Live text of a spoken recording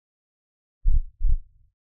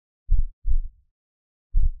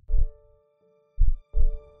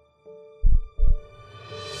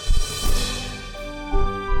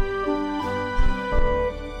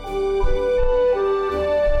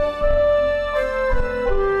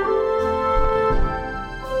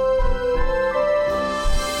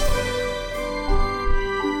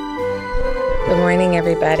morning,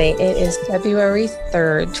 everybody. It is February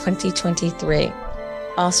 3rd, 2023,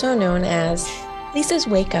 also known as Lisa's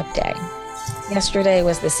Wake Up Day. Yesterday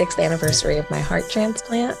was the 6th anniversary of my heart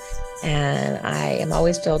transplant, and I am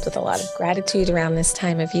always filled with a lot of gratitude around this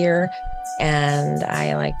time of year. And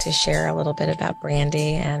I like to share a little bit about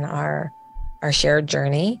Brandy and our shared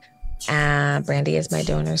journey. Brandy is my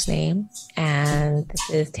donor's name, and this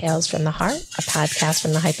is Tales from the Heart, a podcast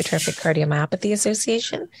from the Hypertrophic Cardiomyopathy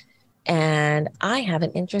Association. And I have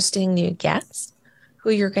an interesting new guest who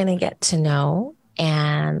you're going to get to know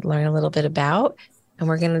and learn a little bit about. And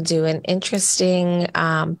we're going to do an interesting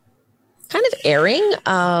kind of airing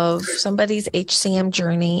of somebody's HCM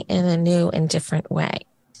journey in a new and different way.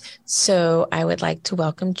 So I would like to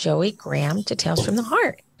welcome Joey Graham to Tales from the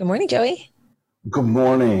Heart. Good morning, Joey. Good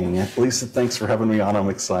morning. Lisa, thanks for having me on. I'm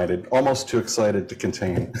excited. Almost too excited to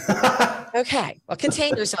contain. Okay. Well,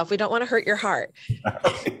 contain yourself. We don't want to hurt your heart.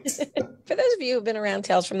 Right. For those of you who've been around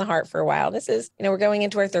Tales from the Heart for a while, this is, we're going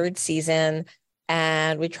into our 3rd season,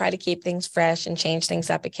 and we try to keep things fresh and change things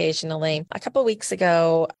up occasionally. A couple of weeks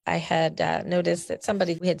ago, I had noticed that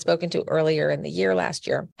somebody we had spoken to earlier in the year last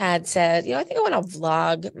year had said, I think I want to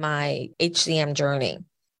vlog my HCM journey.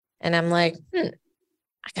 And I'm like, I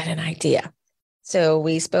got an idea. So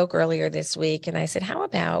we spoke earlier this week, and I said, how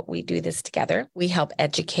about we do this together? We help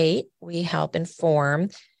educate, we help inform,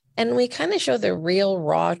 and we kind of show the real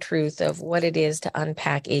raw truth of what it is to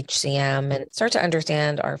unpack HCM and start to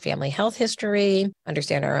understand our family health history,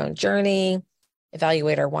 understand our own journey,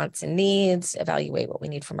 evaluate our wants and needs, evaluate what we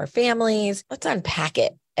need from our families. Let's unpack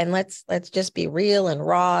it, and let's just be real and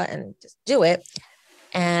raw and just do it.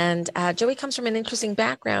 And Joey comes from an interesting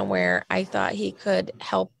background where I thought he could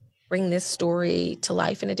help bring this story to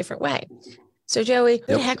life in a different way. So Joey,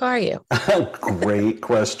 who the heck are you? Great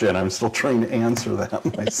question. I'm still trying to answer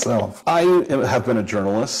that myself. I have been a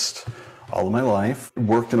journalist all of my life,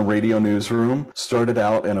 worked in a radio newsroom, started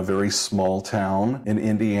out in a very small town in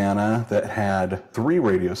Indiana that had 3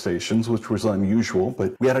 radio stations, which was unusual,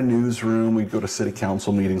 but we had a newsroom, we'd go to city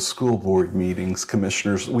council meetings, school board meetings,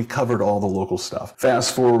 commissioners, we covered all the local stuff.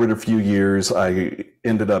 Fast forward a few years, I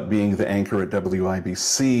ended up being the anchor at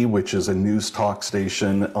WIBC, which is a news talk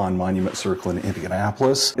station on Monument Circle in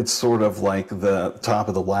Indianapolis. It's sort of like the top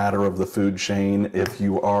of the ladder of the food chain if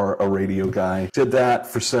you are a radio guy. Did that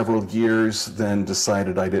for several years, then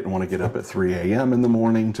decided I didn't want to get up at 3 a.m. in the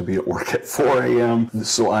morning to be at work at 4 a.m.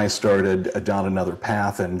 So I started down another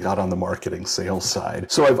path and got on the marketing sales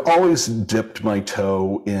side. So I've always dipped my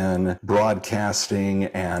toe in broadcasting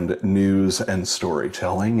and news and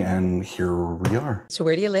storytelling, and here we are. So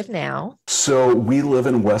where do you live now? So we live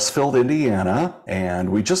in Westfield, Indiana, and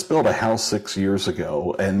we just built a house 6 years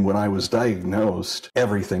ago. And when I was diagnosed,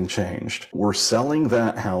 everything changed. We're selling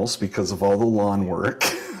that house because of all the lawn work.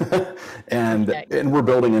 And we're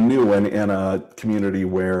building a new one in a community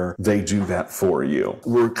where they do that for you.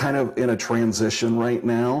 We're kind of in a transition right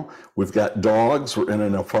now. We've got dogs, we're in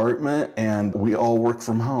an apartment, and we all work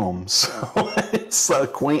from home. So it's a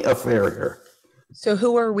quaint affair here. So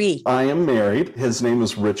who are we? I am married. His name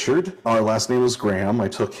is Richard. Our last name is Graham. I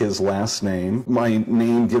took his last name. My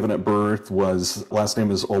name given at birth last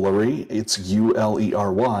name is Ulery. It's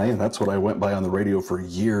Ulery, and that's what I went by on the radio for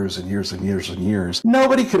years and years and years and years.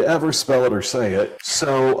 Nobody could ever spell it or say it.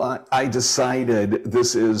 So I decided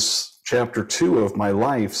this is chapter 2 of my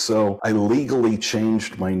life, so I legally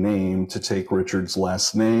changed my name to take Richard's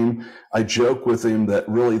last name. I joke with him that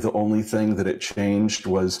really the only thing that it changed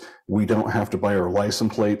was we don't have to buy our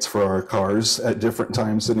license plates for our cars at different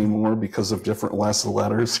times anymore because of different last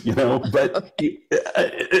letters, but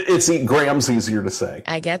Graham's easier to say.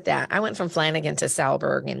 I get that. I went from Flanagan to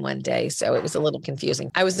Salberg in one day, so it was a little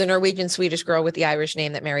confusing. I was the Norwegian Swedish girl with the Irish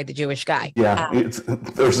name that married the Jewish guy. Yeah,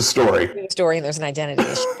 there's a story. There's a story, and there's an identity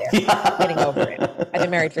issue there. Yeah. I'm getting over it. I've been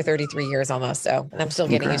married for 33 years almost, and I'm still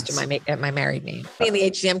getting used to my married name. In the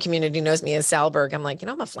HCM community knows me as Salberg. I'm like,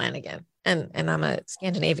 I'm a Flanagan. And I'm a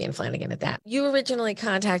Scandinavian Flanagan at that. You originally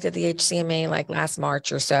contacted the HCMA like last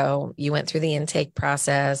March or so. You went through the intake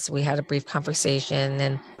process. We had a brief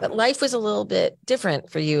conversation, but life was a little bit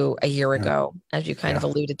different for you a year ago, as you kind of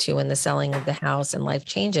alluded to in the selling of the house and life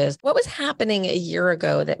changes. What was happening a year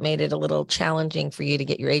ago that made it a little challenging for you to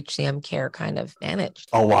get your HCM care kind of managed?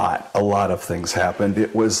 A lot of things happened.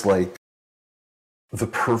 It was like the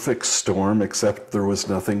perfect storm, except there was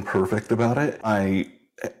nothing perfect about it.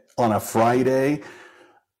 On a Friday,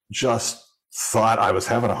 just thought I was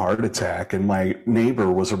having a heart attack, and my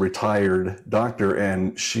neighbor was a retired doctor,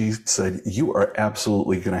 and she said, "You are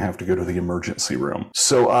absolutely going to have to go to the emergency room."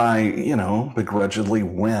 So I, begrudgingly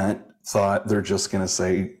went, thought they're just going to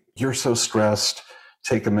say, "You're so stressed,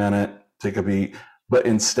 take a minute, take a beat. But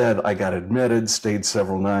instead, I got admitted, stayed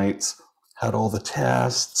several nights, had all the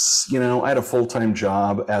tests. You know, I had a full-time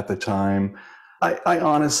job at the time. I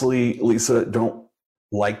honestly, Lisa, don't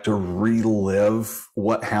like to relive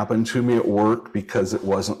what happened to me at work because it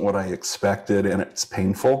wasn't what I expected and it's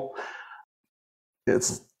painful.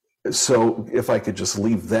 It's so if I could just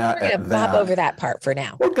leave that at that. Pop over that part for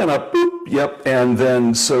now. We're gonna boop, yep. And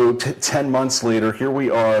then so 10 months later, here we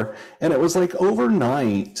are. And it was like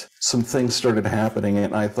overnight, some things started happening.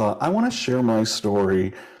 And I thought, I want to share my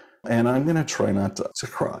story. And I'm going to try not to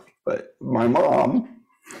cry. But my mom,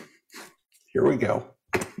 here we go.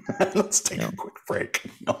 Let's take a quick break.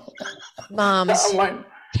 Moms,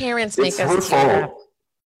 parents make us tear up.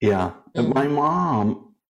 Yeah. Mm-hmm. My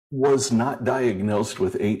mom was not diagnosed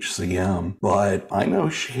with HCM, but I know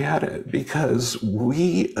she had it because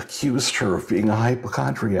we accused her of being a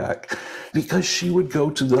hypochondriac because she would go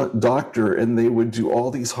to the doctor and they would do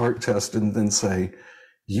all these heart tests and then say,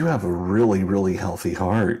 you have a really, really healthy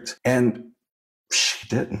heart. And she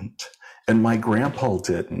didn't. And my grandpa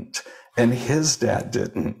didn't. And his dad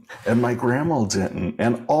didn't. And my grandma didn't.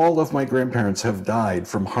 And all of my grandparents have died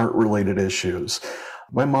from heart-related issues.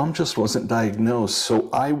 My mom just wasn't diagnosed. So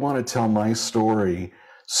I want to tell my story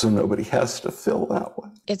so nobody has to feel that way.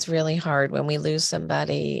 It's really hard when we lose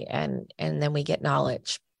somebody and then we get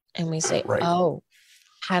knowledge and we say, right. Oh,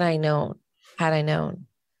 had I known.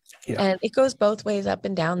 Yeah. And it goes both ways up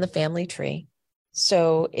and down the family tree.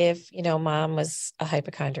 So if, mom was a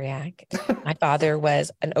hypochondriac, my father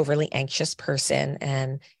was an overly anxious person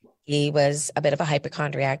and he was a bit of a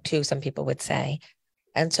hypochondriac too, some people would say,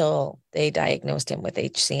 until they diagnosed him with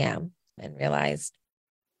HCM and realized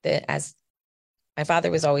that, as my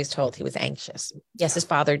father was always told, he was anxious. Yes, his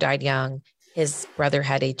father died young. His brother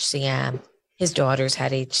had HCM. His daughters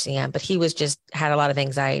had HCM, but he had a lot of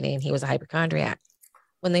anxiety and he was a hypochondriac.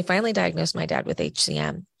 When they finally diagnosed my dad with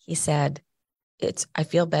HCM, he said, I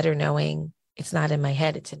feel better knowing it's not in my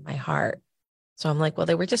head, it's in my heart. So I'm like, well,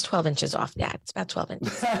 they were just 12 inches off, Dad. It's about 12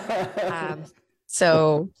 inches.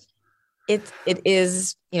 So it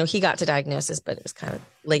is, he got to diagnosis, but it was kind of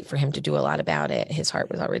late for him to do a lot about it. His heart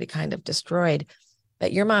was already kind of destroyed.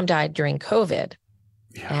 But your mom died during COVID.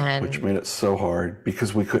 Yeah, which made it so hard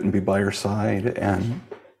because we couldn't be by her side. And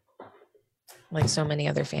like so many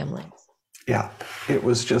other families. Yeah, it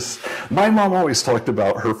was just, my mom always talked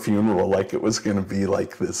about her funeral like it was going to be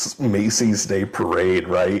like this Macy's Day Parade,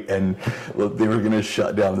 right? And they were going to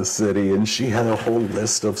shut down the city. And she had a whole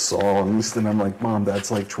list of songs. And I'm like, Mom, that's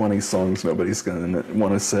like 20 songs. Nobody's going to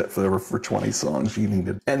want to sit for 20 songs. You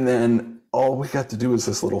needed. And then all we got to do was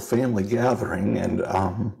this little family gathering. And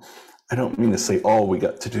I don't mean to say all we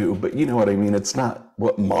got to do, but you know what I mean? It's not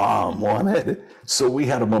what Mom wanted. So we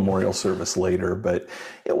had a memorial service later, but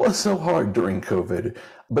it was so hard during COVID.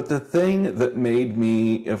 But the thing that made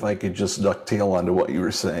me, if I could just ducktail onto what you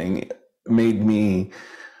were saying, made me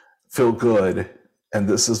feel good, and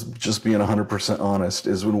this is just being 100% honest,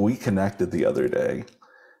 is when we connected the other day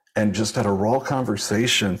and just had a raw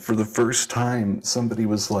conversation. For the first time, somebody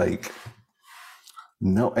was like,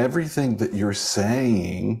 no, everything that you're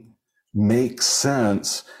saying makes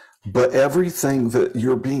sense, but everything that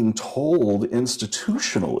you're being told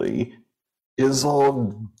institutionally is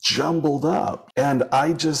all jumbled up. And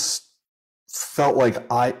I just felt like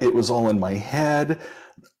it was all in my head.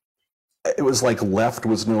 It was like left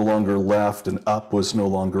was no longer left and up was no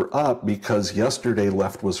longer up, because yesterday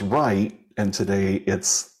left was right and today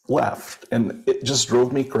it's left. And it just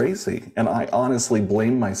drove me crazy. And I honestly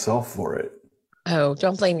blame myself for it. Oh,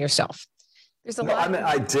 don't blame yourself. There's a lot.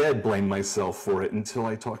 I did blame myself for it until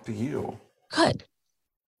I talked to you. Good.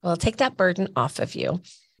 Well, take that burden off of you.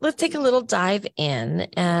 Let's take a little dive in.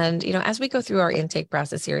 And, as we go through our intake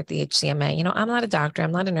process here at the HCMA, I'm not a doctor.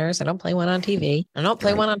 I'm not a nurse. I don't play one on TV. I don't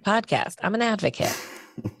play one on podcast. I'm an advocate.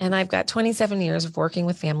 And I've got 27 years of working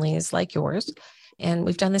with families like yours. And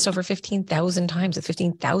we've done this over 15,000 times with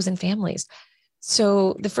 15,000 families.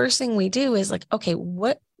 So the first thing we do is like, okay,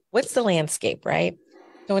 what's the landscape, right?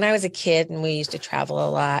 So when I was a kid and we used to travel a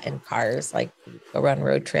lot in cars, like go on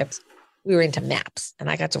road trips, we were into maps, and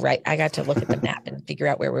I got to look at the map and figure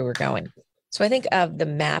out where we were going. So I think of the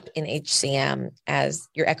map in HCM as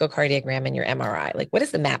your echocardiogram and your MRI. Like, what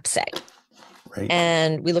does the map say? Right.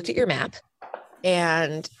 And we looked at your map,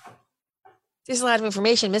 and there's a lot of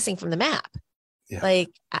information missing from the map. Yeah. Like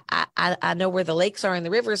I know where the lakes are and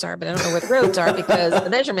the rivers are, but I don't know where the roads are because the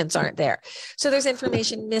measurements aren't there. So there's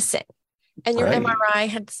information missing. And your MRI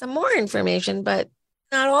had some more information, but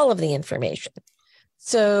not all of the information.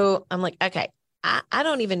 So I'm like, okay, I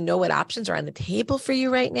don't even know what options are on the table for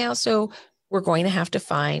you right now. So we're going to have to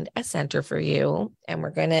find a center for you, and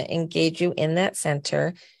we're going to engage you in that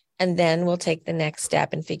center. And then we'll take the next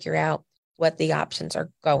step and figure out what the options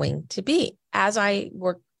are going to be. As I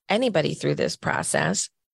work anybody through this process,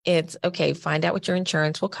 it's okay, find out what your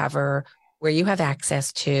insurance will cover, where you have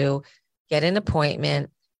access to, get an appointment,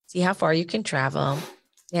 see how far you can travel.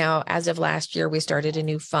 Now, as of last year, we started a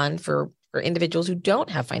new fund for individuals who don't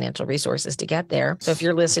have financial resources to get there. So if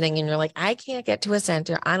you're listening and you're like, I can't get to a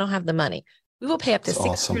center, I don't have the money, we will pay up to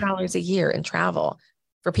 $600 a year in travel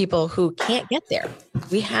for people who can't get there.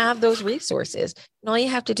 We have those resources. And all you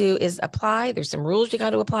have to do is apply. There's some rules you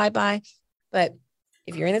got to apply by. But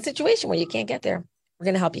if you're in a situation where you can't get there, we're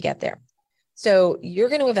going to help you get there. So you're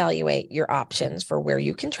going to evaluate your options for where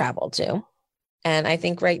you can travel to. And I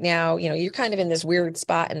think right now, you're kind of in this weird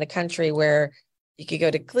spot in the country where you could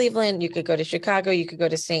go to Cleveland, you could go to Chicago, you could go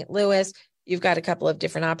to St. Louis. You've got a couple of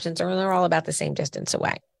different options, and they're all about the same distance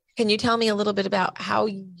away. Can you tell me a little bit about how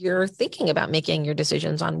you're thinking about making your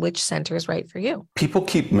decisions on which center is right for you? People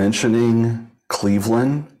keep mentioning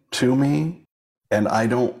Cleveland to me, and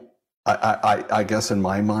I guess in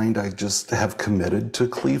my mind, I just have committed to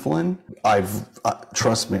Cleveland.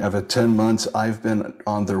 Trust me, I've had 10 months. I've been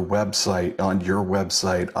on their website, on your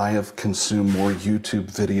website. I have consumed more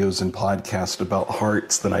YouTube videos and podcasts about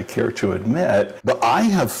hearts than I care to admit. But I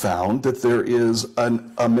have found that there is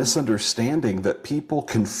a misunderstanding that people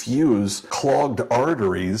confuse clogged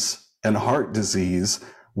arteries and heart disease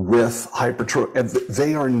with hypertrophy. And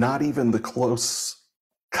they are not even the close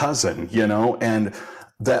cousin, and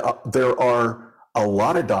that there are a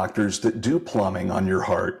lot of doctors that do plumbing on your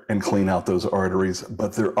heart and clean out those arteries,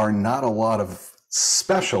 but there are not a lot of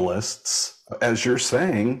specialists, as you're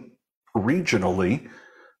saying, regionally,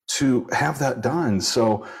 to have that done.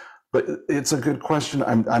 So, but it's a good question.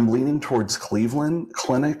 I'm leaning towards Cleveland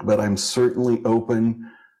Clinic, but I'm certainly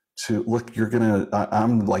open to look.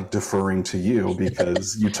 I'm like deferring to you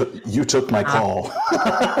because you took my call.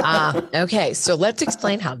 Okay. So let's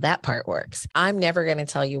explain how that part works. I'm never going to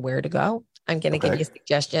tell you where to go. I'm going to give you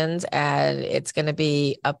suggestions, and it's going to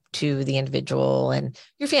be up to the individual and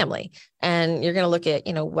your family. And you're going to look at,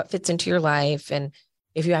 what fits into your life. And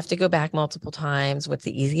if you have to go back multiple times, what's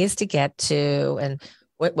the easiest to get to, and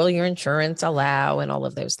what will your insurance allow, and all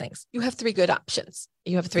of those things. You have three good options.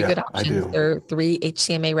 Good options. There are 3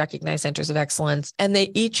 HCMA recognized centers of excellence, and they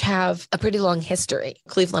each have a pretty long history.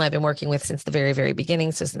 Cleveland, I've been working with since the very, very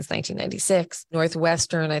beginning. So since 1996.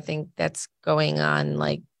 Northwestern, I think that's going on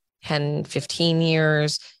like 10, 15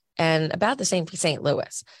 years, and about the same for St.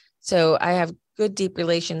 Louis. So I have good, deep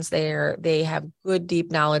relations there. They have good,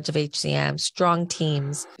 deep knowledge of HCM, strong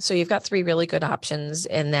teams. So you've got 3 really good options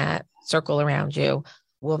in that circle around you.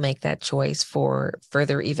 We'll make that choice for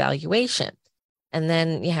further evaluation. And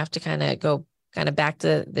then you have to go back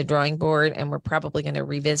to the drawing board, and we're probably going to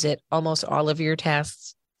revisit almost all of your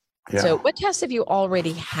tests. Yeah. So what tests have you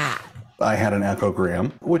already had? I had an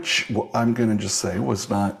echogram, which I'm going to just say was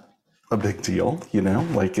not a big deal,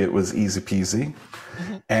 like it was easy peasy.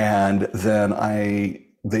 Mm-hmm. And then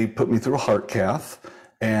they put me through a heart cath,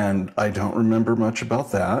 and I don't remember much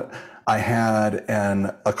about that. I had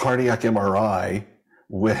a cardiac MRI,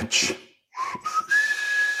 which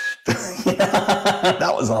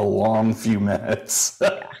that was a long few minutes.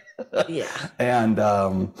 Yeah. And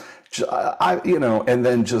and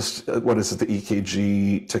then just what is it, the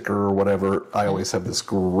EKG ticker or whatever? I always have this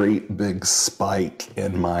great big spike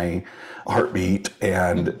in my heartbeat,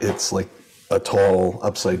 and it's like a tall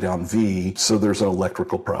upside down V. So there's an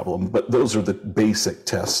electrical problem. But those are the basic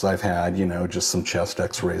tests I've had, just some chest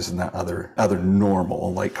x-rays and that other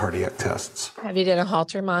normal like cardiac tests. Have you done a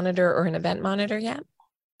Holter monitor or an event monitor yet?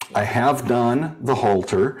 I have done the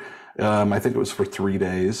Holter. I think it was for 3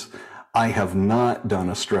 days. I have not done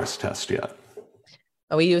a stress test yet.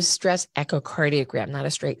 Oh, we use stress echocardiogram, not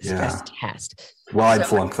a straight stress test. Well, I'd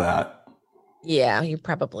flunk that. Yeah, you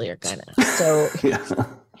probably are gonna. So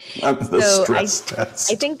stress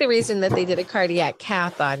test. I think the reason that they did a cardiac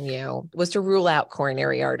cath on you was to rule out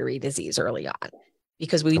coronary artery disease early on,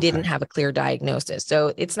 because we didn't have a clear diagnosis.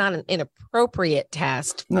 So it's not an inappropriate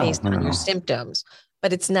test based on your symptoms,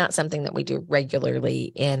 but it's not something that we do regularly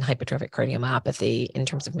in hypertrophic cardiomyopathy in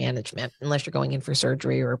terms of management, unless you're going in for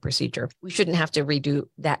surgery or a procedure. We shouldn't have to redo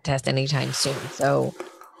that test anytime soon. So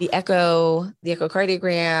the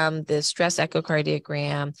echocardiogram, the stress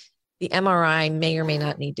echocardiogram, the MRI may or may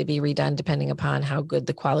not need to be redone depending upon how good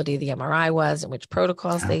the quality of the MRI was and which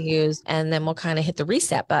protocols they use. And then we'll kind of hit the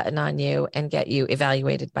reset button on you and get you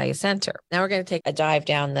evaluated by a center. Now we're going to take a dive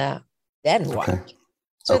down the then what. Okay.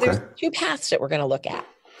 So there's 2 paths that we're going to look at.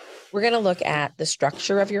 We're going to look at the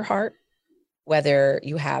structure of your heart, whether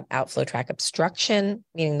you have outflow tract obstruction,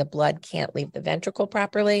 meaning the blood can't leave the ventricle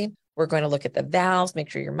properly. We're going to look at the valves, make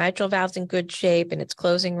sure your mitral valve's in good shape and it's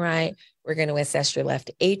closing right. We're going to assess your left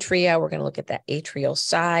atria. We're going to look at that atrial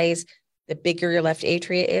size. The bigger your left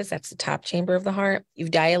atria is, that's the top chamber of the heart. You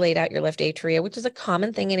dilate out your left atria, which is a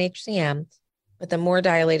common thing in HCM. But the more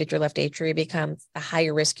dilated your left atria becomes, the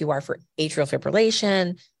higher risk you are for atrial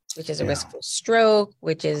fibrillation, which is a risk for stroke,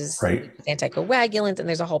 which is anticoagulants, and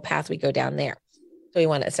there's a whole path we go down there. So we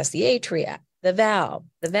want to assess the atria, the valve,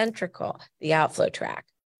 the ventricle, the outflow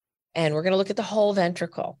tract. And we're going to look at the whole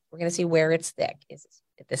ventricle. We're going to see where it's thick. Is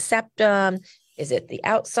it the septum? Is it the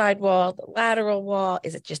outside wall, the lateral wall?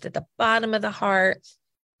 Is it just at the bottom of the heart?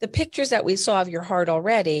 The pictures that we saw of your heart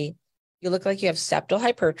already, you look like you have septal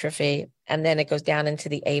hypertrophy, and then it goes down into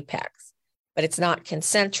the apex. But it's not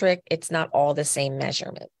concentric. It's not all the same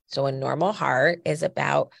measurement. So a normal heart is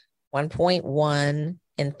about 1.1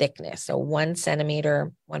 in thickness. So 1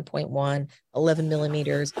 centimeter, 1.1, 11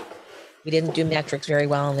 millimeters. We didn't do metrics very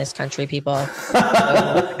well in this country, people. So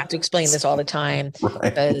I have to explain this all the time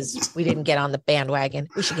because we didn't get on the bandwagon.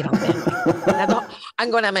 We should get on the bandwagon.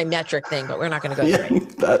 I'm going on my metric thing, but we're not going to go there.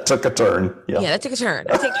 That took a turn. Yeah, that took a turn.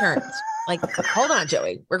 I take turns. Like, hold on,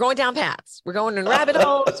 Joey. We're going down paths. We're going in rabbit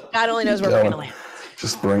holes. God only knows where we're going to land.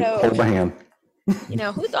 Just hold my hand.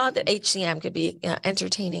 Who thought that HCM could be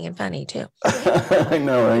entertaining and funny too? I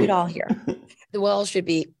know, right? We'd all hear. The walls should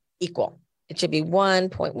be equal. It should be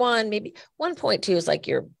 1.1, maybe 1.2 is like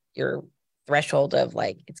your threshold of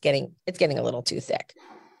like, it's getting a little too thick.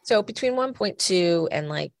 So between 1.2 and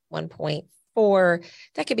like 1.4,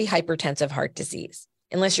 that could be hypertensive heart disease.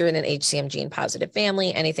 Unless you're in an HCM gene positive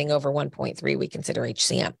family, anything over 1.3, we consider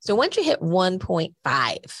HCM. So once you hit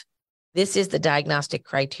 1.5, this is the diagnostic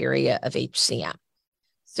criteria of HCM.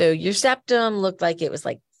 So your septum looked like it was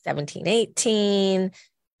like 17, 18.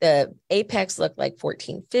 The apex looked like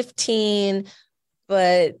 14, 15,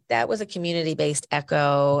 but that was a community-based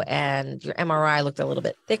echo, and your MRI looked a little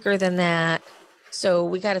bit thicker than that. So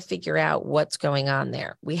we got to figure out what's going on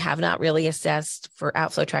there. We have not really assessed for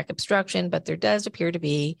outflow tract obstruction, but there does appear to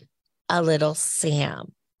be a little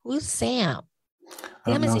SAM. Who's SAM?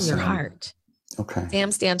 SAM is in your heart. Okay.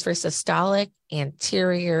 SAM stands for systolic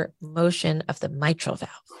anterior motion of the mitral valve.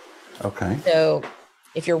 Okay. So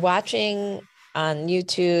if you're watching on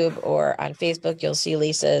YouTube or on Facebook, you'll see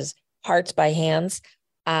Lisa's hearts by hands.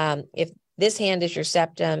 If this hand is your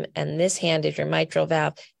septum and this hand is your mitral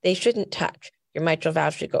valve, they shouldn't touch. Your mitral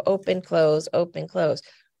valve should go open, close, open, close.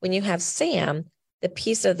 When you have SAM, the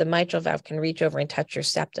piece of the mitral valve can reach over and touch your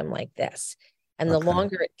septum like this. And the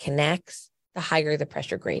longer it connects, the higher the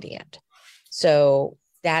pressure gradient. So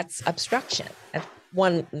that's obstruction. That's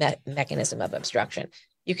one mechanism of obstruction.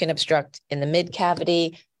 You can obstruct in the mid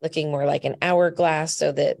cavity, looking more like an hourglass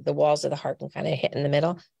so that the walls of the heart can kind of hit in the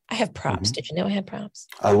middle. I have props. Mm-hmm. Did you know I had props?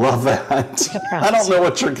 I love that. I don't know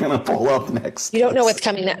what you're going to pull up next. You don't know what's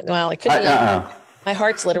coming next. Well, it could be. My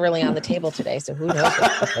heart's literally on the table today, so who knows what's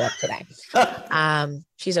going to pull up today.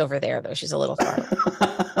 She's over there, though. She's a little far.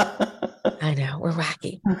 I know. We're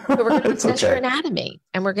wacky. So we're going to assess your anatomy,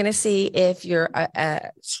 and we're going to see if you're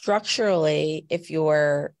structurally, if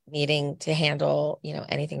you're needing to handle,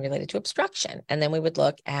 anything related to obstruction. And then we would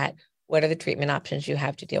look at what are the treatment options you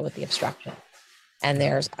have to deal with the obstruction. And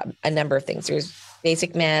there's a number of things. There's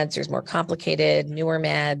basic meds, there's more complicated, newer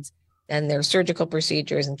meds, then there's surgical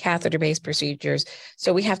procedures and catheter-based procedures.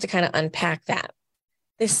 So we have to kind of unpack that.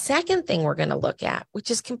 The second thing we're going to look at,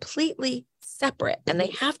 which is completely separate, and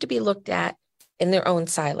they have to be looked at in their own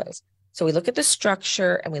silos. So we look at the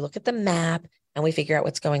structure and we look at the map and we figure out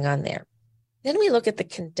what's going on there. Then we look at the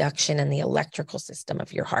conduction and the electrical system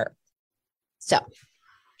of your heart. So,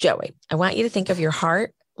 Joey, I want you to think of your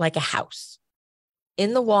heart like a house.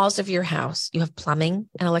 In the walls of your house, you have plumbing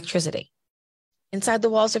and electricity. Inside the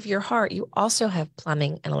walls of your heart, you also have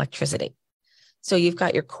plumbing and electricity. So you've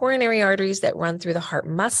got your coronary arteries that run through the heart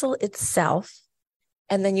muscle itself.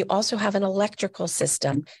 And then you also have an electrical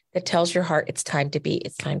system that tells your heart it's time to beat,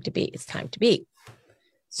 it's time to beat, it's time to beat.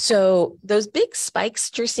 So those big spikes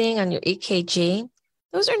that you're seeing on your EKG,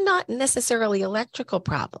 those are not necessarily electrical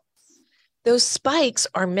problems. Those spikes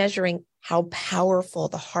are measuring how powerful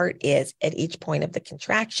the heart is at each point of the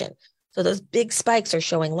contraction. So those big spikes are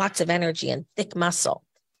showing lots of energy and thick muscle.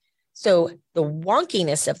 So the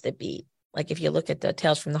wonkiness of the beat, like if you look at the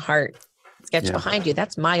Tales from the Heart sketch behind you,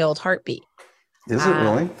 that's my old heartbeat. Is it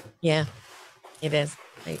really? Yeah, it is.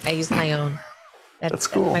 I use my own. That's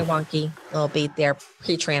cool. That's my wonky little beat there,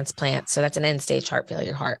 pre-transplant. So that's an end-stage heart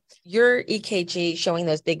failure heart. Your EKG showing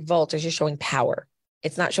those big volts is showing power.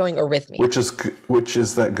 It's not showing arrhythmia. Which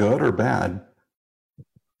is that good or bad?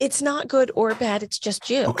 It's not good or bad. It's just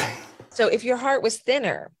you. Okay. So if your heart was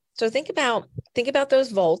thinner, so think about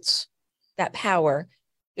those volts, that power.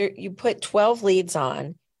 You put 12 leads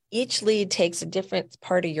on. Each lead takes a different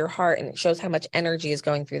part of your heart, and it shows how much energy is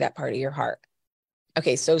going through that part of your heart.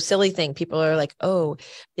 Okay, so silly thing. People are like, oh,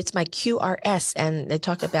 it's my QRS. And they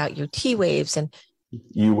talk about your T waves and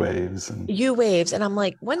U waves. And I'm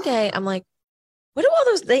like, one day I'm like, what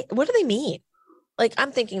do they mean? Like,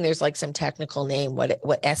 I'm thinking there's like some technical name,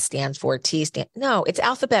 what S stands for, T stands. No, it's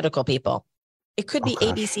alphabetical, people. It could be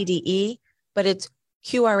A, B, C, D, E, but it's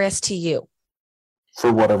QRSTU.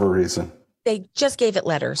 For whatever reason. They just gave it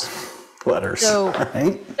letters. So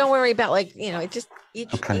right. Don't worry about it just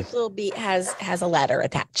each little beat has a letter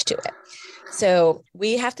attached to it. So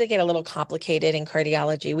we have to get a little complicated in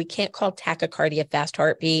cardiology. We can't call tachycardia fast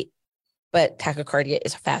heartbeat, but tachycardia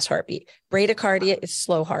is a fast heartbeat. Bradycardia is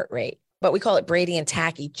slow heart rate, but we call it brady and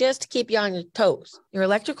tachy just to keep you on your toes. Your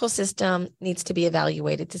electrical system needs to be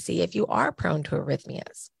evaluated to see if you are prone to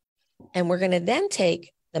arrhythmias. And we're going to then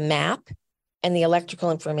take the map and the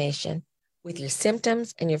electrical information with your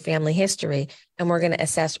symptoms and your family history, and we're going to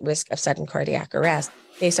assess risk of sudden cardiac arrest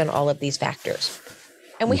based on all of these factors.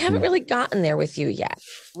 And we haven't really gotten there with you yet.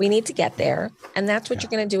 We need to get there, and that's what you're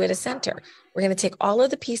going to do at a center. We're going to take all of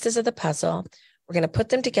the pieces of the puzzle. We're going to put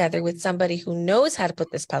them together with somebody who knows how to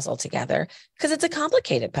put this puzzle together, because it's a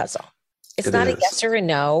complicated puzzle. It's not a yes or a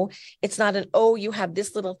no. It's not an, oh, you have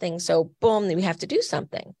this little thing, so boom, we have to do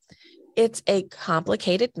something. It's a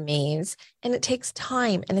complicated maze, and it takes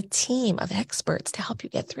time and a team of experts to help you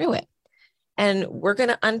get through it. And we're going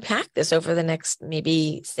to unpack this over the next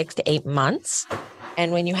maybe 6 to 8 months.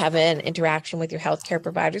 And when you have an interaction with your healthcare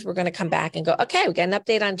providers, we're going to come back and go, okay, we got an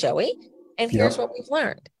update on Joey, and here's what we've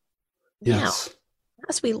learned. Yes. Now,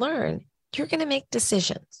 as we learn, you're going to make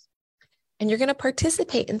decisions, and you're going to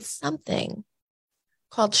participate in something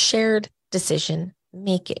called shared decision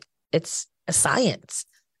making. It's a science,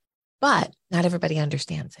 but not everybody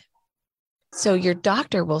understands it. So your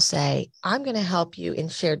doctor will say, I'm going to help you in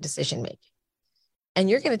shared decision making. And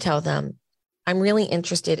you're going to tell them, I'm really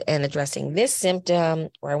interested in addressing this symptom,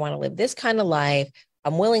 or I want to live this kind of life.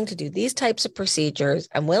 I'm willing to do these types of procedures.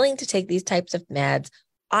 I'm willing to take these types of meds.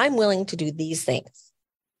 I'm willing to do these things.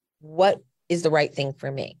 What is the right thing for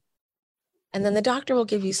me? And then the doctor will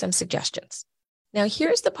give you some suggestions. Now,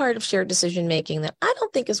 here's the part of shared decision making that I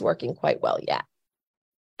don't think is working quite well yet.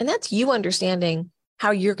 And that's you understanding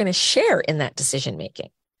how you're going to share in that decision making.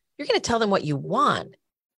 You're going to tell them what you want,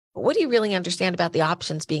 but what do you really understand about the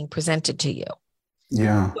options being presented to you?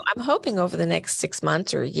 Yeah. So I'm hoping over the next 6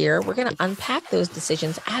 months or a year, we're going to unpack those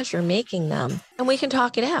decisions as you're making them, and we can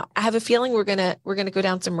talk it out. I have a feeling we're going to go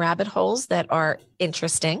down some rabbit holes that are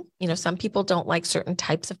interesting. Some people don't like certain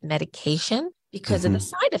types of medication because of the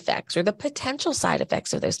side effects or the potential side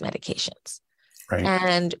effects of those medications. Right.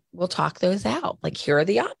 And we'll talk those out. Like, here are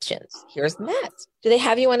the options. Here's the meds. Do they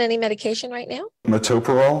have you on any medication right now?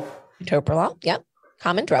 Metoprolol. Yep.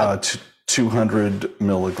 Common drug. 200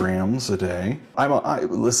 milligrams a day.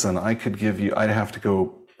 Listen, I could give you, I'd have to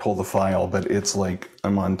go pull the file, but it's like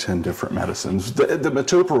I'm on 10 different medicines. The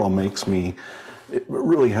metoprolol makes me, it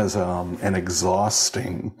really has an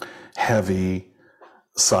exhausting, heavy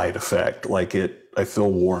side effect. I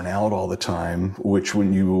feel worn out all the time, which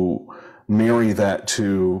when you marry that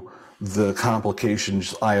to the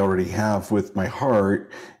complications I already have with my heart,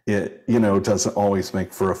 it, doesn't always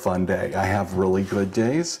make for a fun day. I have really good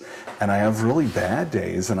days and I have really bad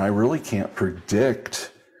days, and I really can't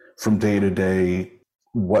predict from day to day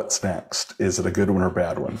what's next. Is it a good one or a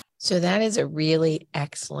bad one? So that is a really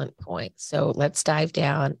excellent point. So let's dive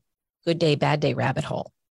down good day, bad day rabbit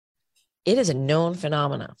hole. It is a known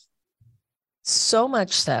phenomenon. So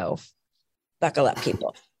much so, buckle up,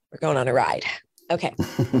 people. We're going on a ride. Okay.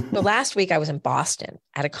 So last week I was in Boston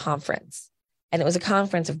at a conference, and it was a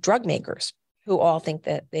conference of drug makers who all think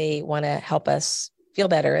that they want to help us feel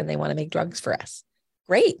better and they want to make drugs for us.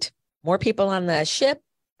 Great. More people on the ship.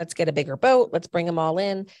 Let's get a bigger boat. Let's bring them all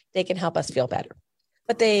in. They can help us feel better.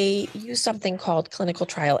 But they use something called clinical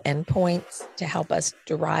trial endpoints to help us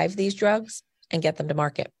derive these drugs and get them to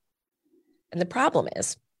market. And the problem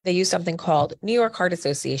is they use something called New York Heart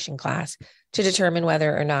Association class to determine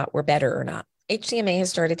whether or not we're better or not. HCMA has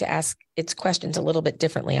started to ask its questions a little bit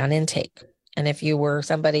differently on intake. And if you were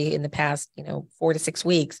somebody in the past, 4 to 6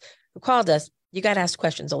 weeks who called us, you got asked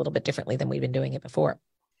questions a little bit differently than we've been doing it before.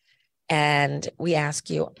 And we ask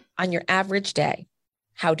you, on your average day,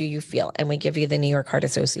 how do you feel? And we give you the New York Heart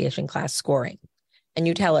Association class scoring. And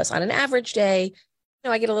you tell us, on an average day,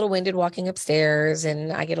 I get a little winded walking upstairs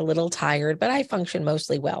and I get a little tired, but I function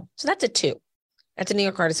mostly well. So that's a 2. That's a New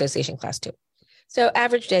York Heart Association class 2. So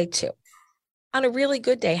average day 2. On a really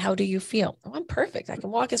good day, how do you feel? Oh, I'm perfect. I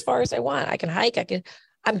can walk as far as I want. I can hike.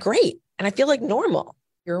 I'm great. And I feel like normal.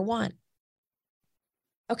 You're a 1.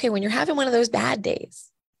 Okay, when you're having one of those bad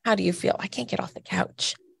days, how do you feel? I can't get off the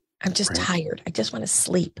couch. I'm just tired. I just want to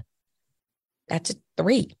sleep. That's a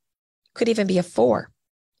 3. Could even be a 4.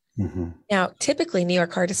 Mm-hmm. Now, typically, New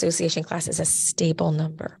York Heart Association class is a stable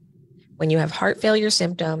number. When you have heart failure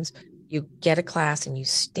symptoms, you get a class and you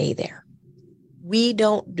stay there. We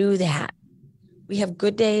don't do that. We have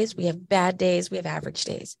good days, we have bad days, we have average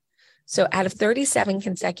days. So out of 37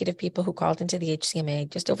 consecutive people who called into the HCMA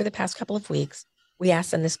just over the past couple of weeks, we asked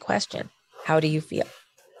them this question: how do you feel?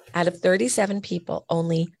 Out of 37 people,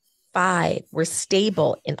 only 5 were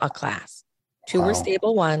stable in a class. 2 were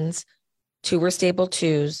stable 1s, 2 were stable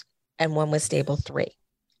 2s, and 1 was stable 3.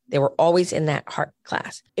 They were always in that heart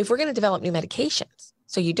class. If we're going to develop new medications,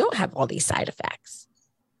 so you don't have all these side effects,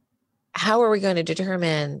 how are we going to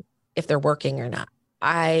determine if they're working or not?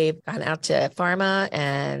 I've gone out to pharma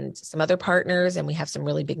and some other partners, and we have some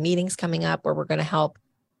really big meetings coming up where we're going to help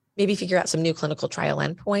maybe figure out some new clinical trial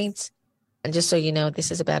endpoints. And just so you know,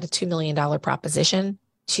 this is about a $2 million proposition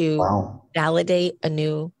to validate a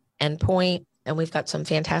new endpoint. And we've got some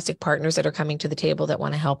fantastic partners that are coming to the table that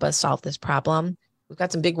want to help us solve this problem. We've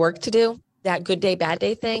got some big work to do. That good day, bad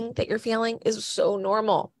day thing that you're feeling is so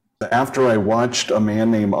normal. After I watched A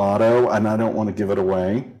Man Named Otto, and I don't want to give it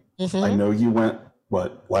away, I know you went,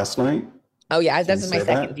 last night? Oh, yeah. That was my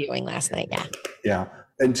second viewing last night. Yeah. Yeah.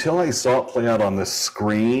 Until I saw it play out on the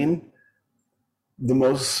screen, the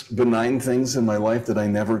most benign things in my life that I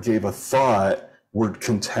never gave a thought were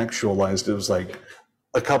contextualized. It was like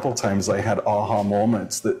a couple times I had aha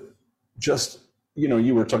moments that just,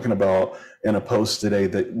 you were talking about in a post today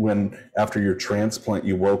that when after your transplant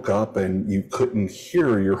you woke up and you couldn't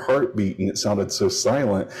hear your heartbeat and it sounded so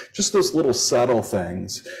silent. Just those little subtle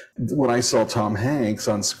things. When I saw Tom Hanks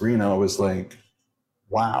on screen, I was like,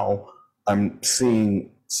 wow, I'm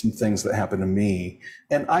seeing some things that happen to me.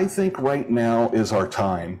 And I think right now is our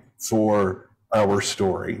time for our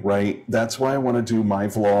story, right? That's why I want to do my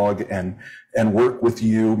vlog and work with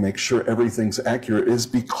you, make sure everything's accurate, is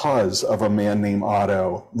because of A Man Named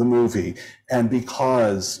Otto, the movie. And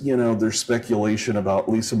because, there's speculation about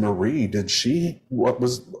Lisa Marie. What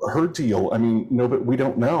was her deal? I mean, no, but we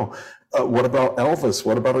don't know. What about Elvis?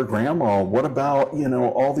 What about her grandma? What about,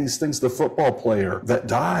 all these things, the football player that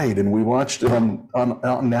died and we watched it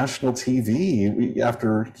on national TV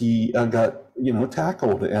after he got,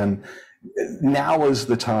 tackled. And now is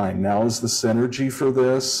the time. Now is the synergy for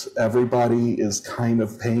this. Everybody is kind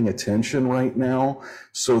of paying attention right now.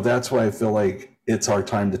 So that's why I feel like it's our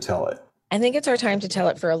time to tell it. I think it's our time to tell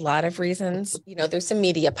it for a lot of reasons. There's some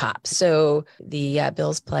media pop. So the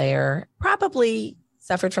Bills player probably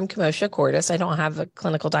suffered from commotio cordis. I don't have a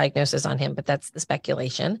clinical diagnosis on him, but that's the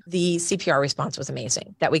speculation. The CPR response was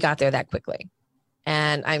amazing that we got there that quickly.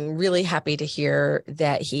 And I'm really happy to hear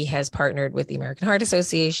that he has partnered with the American Heart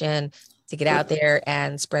Association to get out there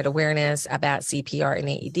and spread awareness about CPR and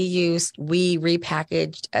AED use. We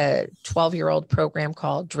repackaged a 12-year-old program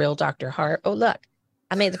called Drill Dr. Heart. Oh, look,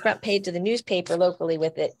 I made the front page of the newspaper locally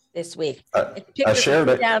with it this week. I shared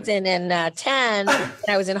it. 2010, and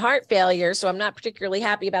I was in heart failure, so I'm not particularly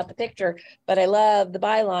happy about the picture, but I love the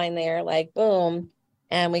byline there, like, boom.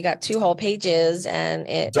 And we got 2 whole pages.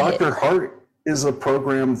 And Dr. Heart is a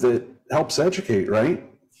program that helps educate, right?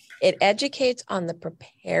 It educates on the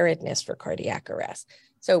preparedness for cardiac arrest.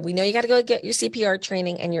 So we know you got to go get your CPR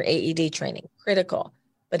training and your AED training, critical.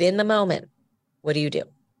 But in the moment, what do?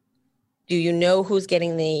 Do you know who's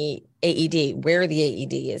getting the AED, where the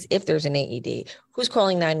AED is, if there's an AED, who's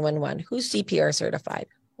calling 911, who's CPR certified?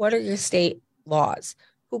 What are your state laws?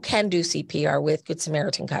 Who can do CPR with Good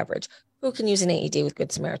Samaritan coverage? Who can use an AED with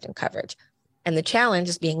Good Samaritan coverage? And the challenge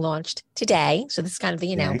is being launched today. So this is kind of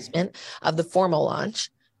the announcement of the formal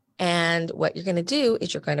launch. And what you're going to do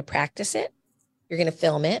is you're going to practice it, you're going to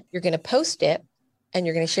film it, you're going to post it, and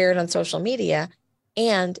you're going to share it on social media.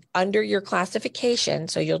 And under your classification,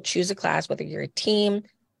 so you'll choose a class, whether you're a team,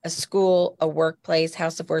 a school, a workplace,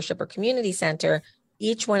 house of worship, or community center,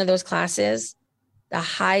 each one of those classes, the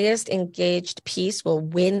highest engaged piece will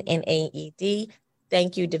win an AED.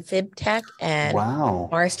 Thank you to FibTech and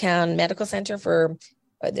Morristown Medical Center for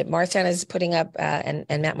Morristown is putting up, and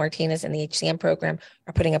Matt Martinez and the HCM program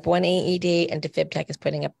are putting up 1 AED, and DeFibTech is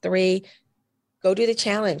putting up 3. Go do the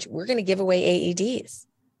challenge. We're going to give away AEDs.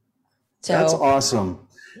 So that's awesome.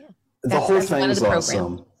 Yeah, the whole thing is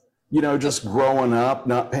awesome. just growing up,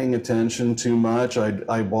 not paying attention too much.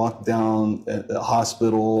 I walked down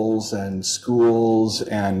hospitals and schools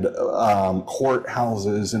and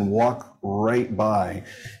courthouses and walk right by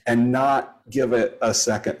and not give it a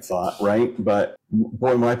second thought, right? But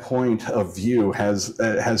boy, my point of view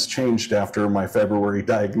has changed after my February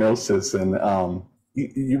diagnosis, and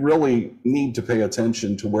you really need to pay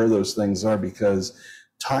attention to where those things are, because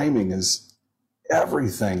timing is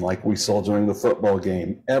everything. Like we saw during the football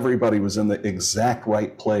game, everybody was in the exact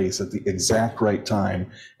right place at the exact right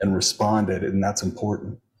time and responded, and that's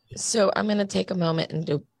important. So I'm going to take a moment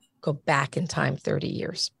and go back in time 30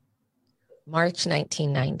 years. March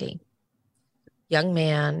 1990. Young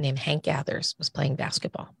man named Hank Gathers was playing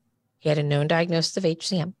basketball. He had a known diagnosis of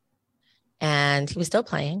HCM, and he was still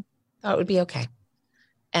playing, thought it would be okay.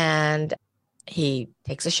 And he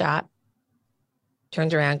takes a shot,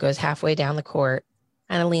 turns around, goes halfway down the court,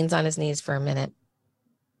 kind of leans on his knees for a minute.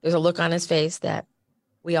 There's a look on his face that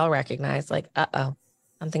we all recognize, like, uh-oh,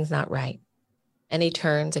 something's not right. And he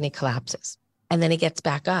turns and he collapses. And then he gets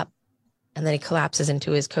back up, and then he collapses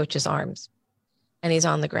into his coach's arms, and he's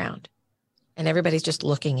on the ground. And everybody's just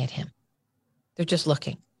looking at him. They're just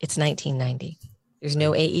looking. It's 1990. There's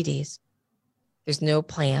no AEDs. There's no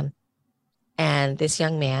plan. And this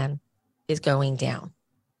young man is going down.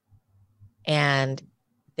 And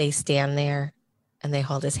they stand there and they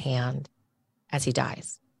hold his hand as he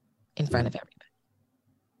dies in front of everybody.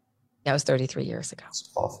 That was 33 years ago.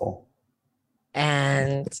 It's awful.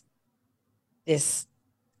 And this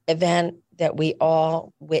event that we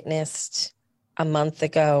all witnessed a month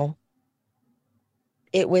ago,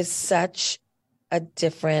 it was such a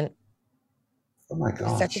different, oh my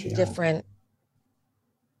gosh, such a different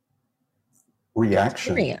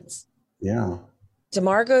reaction. Experience. Yeah.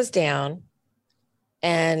 DeMar goes down,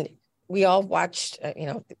 and we all watched,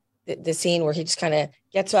 the scene where he just kind of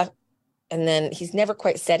gets up, and then he's never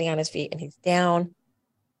quite steady on his feet, and he's down,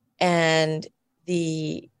 and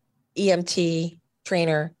the EMT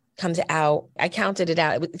trainer comes out. I counted it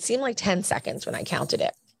out. It seemed like 10 seconds when I counted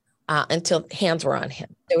it. Until hands were on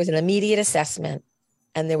him. There was an immediate assessment,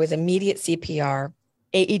 and there was immediate CPR.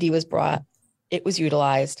 AED was brought. It was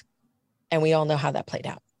utilized, and we all know how that played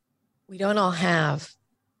out. We don't all have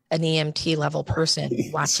an EMT level person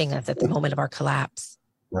watching us at the moment of our collapse.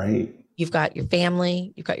 Right. You've got your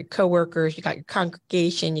family, you've got your coworkers, you've got your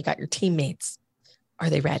congregation, you got your teammates. Are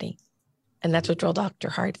they ready? And that's what Drill Dr.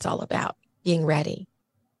 Heart is all about, being ready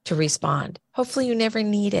to respond. Hopefully you never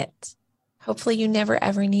need it. Hopefully you never,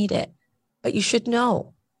 ever need it, but you should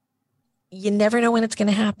know. You never know when it's going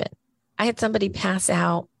to happen. I had somebody pass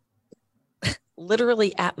out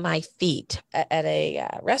literally at my feet at a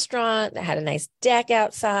restaurant that had a nice deck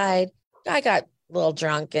outside. I got a little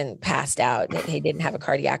drunk and passed out. He didn't have a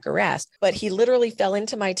cardiac arrest, but he literally fell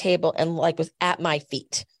into my table and was at my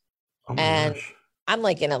feet. Oh my and gosh. I'm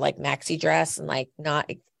in a maxi dress and not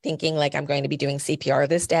thinking I'm going to be doing CPR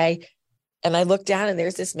this day. And I look down and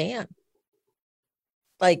there's this man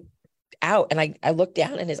out. And I look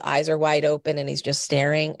down and his eyes are wide open and he's just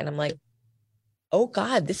staring. And I'm like, oh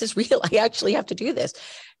God, this is real. I actually have to do this.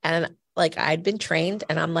 And I'd been trained,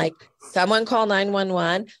 and I'm like, someone call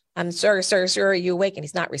 911. I'm sir, are you awake? And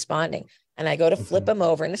he's not responding. And I go to flip him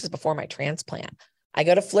over. And this is before my transplant. I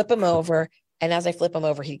go to flip him over. And as I flip him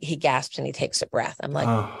over, he gasps and he takes a breath. I'm like,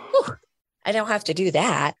 I don't have to do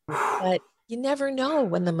that, but you never know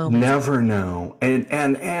when the moment. Never know.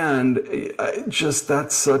 And just,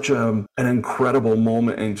 that's such an incredible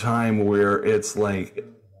moment in time where it's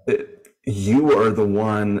you are the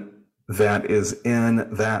one that is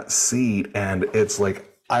in that seat. And it's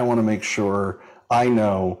I want to make sure I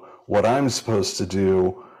know what I'm supposed to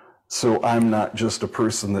do, so I'm not just a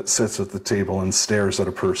person that sits at the table and stares at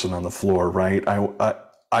a person on the floor, right?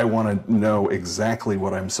 I want to know exactly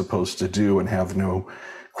what I'm supposed to do and have no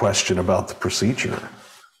question about the procedure.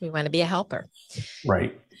 We want to be a helper.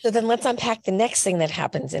 Right. So then let's unpack the next thing that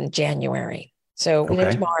happens in January. So we know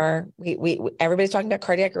tomorrow, we everybody's talking about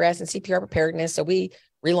cardiac arrest and CPR preparedness. So we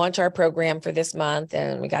relaunch our program for this month,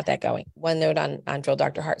 and we got that going. One note on Drill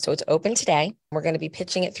Dr. Heart. So it's open today. We're going to be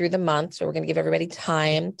pitching it through the month. So we're going to give everybody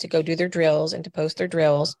time to go do their drills and to post their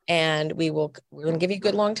drills. And we're going to give you a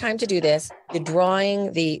good long time to do this. The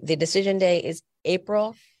drawing, the decision day is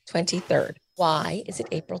April 23rd. Why is it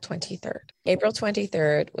April 23rd? April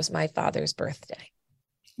 23rd was my father's birthday.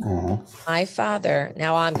 My father,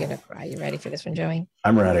 now I'm going to cry. You ready for this one, Joey?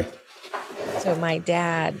 I'm ready. So my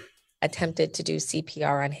dad attempted to do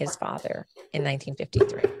CPR on his father in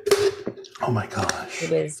 1953. Oh my gosh.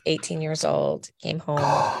 He was 18 years old, came home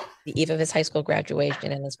the eve of his high school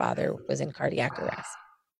graduation, and his father was in cardiac arrest.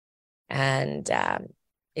 And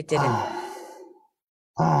It didn't.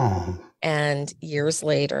 Oh. And years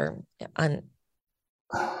later, on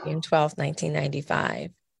June 12th,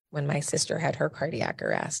 1995, when my sister had her cardiac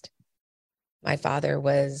arrest, my father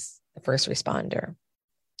was the first responder,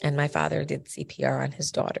 and my father did CPR on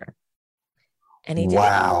his daughter. And he did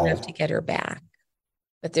enough to get her back.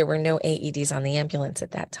 But there were no AEDs on the ambulance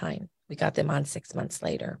at that time. We got them on 6 months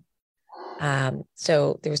later.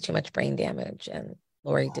 So there was too much brain damage, and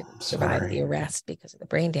Lori didn't survive the arrest because of the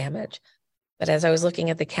brain damage. But as I was looking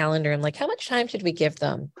at the calendar, I'm like, how much time should we give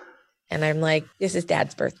them? And I'm like, this is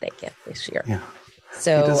Dad's birthday gift this year. Yeah.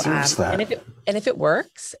 So, he deserves that. And if it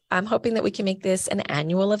works, I'm hoping that we can make this an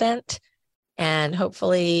annual event, and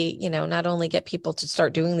hopefully, not only get people to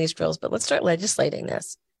start doing these drills, but let's start legislating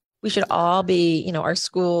this. We should all be, our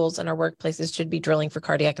schools and our workplaces should be drilling for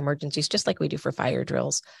cardiac emergencies, just like we do for fire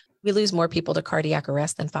drills. We lose more people to cardiac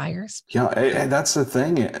arrest than fires. Yeah, and that's the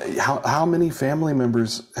thing. How many family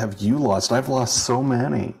members have you lost? I've lost so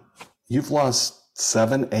many. You've lost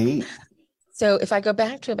 7, 8? So if I go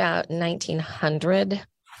back to about 1900,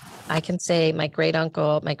 I can say my great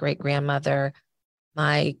uncle, my great grandmother,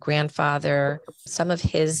 my grandfather, some of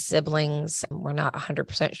his siblings we're not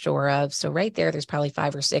 100% sure of. So right there's probably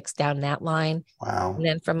 5 or 6 down that line. Wow. And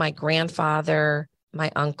then from my grandfather,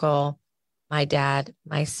 my uncle, my dad,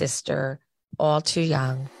 my sister, all too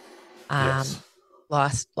young,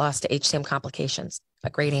 lost to HCM complications. A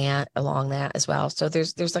great aunt along that as well. So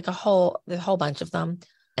there's like a whole bunch of them.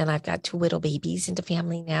 And I've got 2 little babies into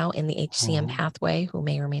family now in the HCM pathway who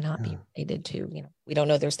may or may not be related to, we don't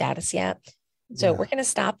know their status yet. So we're going to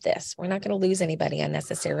stop this. We're not going to lose anybody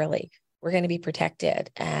unnecessarily. We're going to be protected,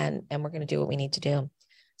 and we're going to do what we need to do.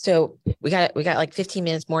 So we got like 15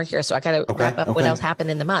 minutes more here. So I got to wrap up what else happened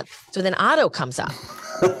in the month. So then Otto comes up.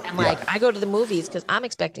 And I go to the movies because I'm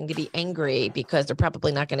expecting to be angry because they're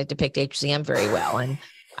probably not going to depict HCM very well. And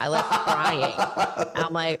I left crying.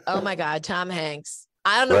 I'm like, oh my God, Tom Hanks.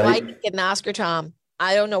 I don't know why you didn't get an Oscar, Tom.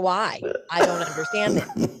 I don't know why. I don't understand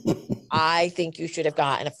it. I think you should have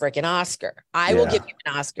gotten a freaking Oscar. I will give you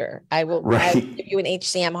an Oscar. I will give you an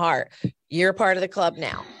HCM heart. You're part of the club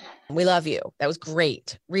now. We love you. That was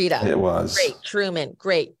great. Rita. It was. Great. Truman.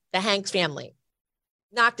 Great. The Hanks family.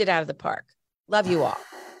 Knocked it out of the park. Love you all.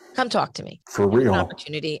 Come talk to me. For real. An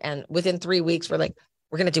opportunity. And within 3 weeks, we're like,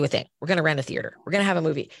 we're going to do a thing. We're going to rent a theater. We're going to have a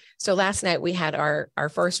movie. So last night we had our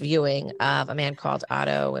first viewing of A Man Called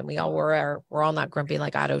Otto, and we all we're all not grumpy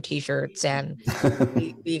like Otto t-shirts. And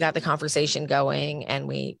we got the conversation going, and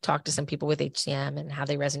we talked to some people with HCM and how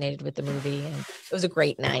they resonated with the movie. And it was a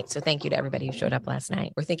great night. So thank you to everybody who showed up last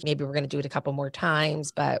night. We're thinking maybe we're going to do it a couple more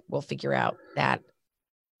times, but we'll figure out that.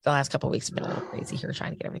 The last couple of weeks have been a little crazy here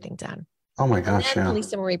trying to get everything done. Oh my gosh. And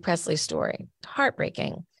Lisa Marie Presley's story.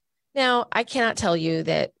 Heartbreaking. Now, I cannot tell you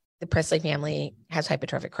that the Presley family has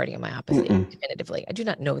hypertrophic cardiomyopathy definitively. I do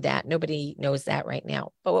not know that. Nobody knows that right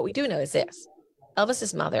now. But what we do know is this.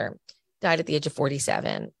 Elvis's mother died at the age of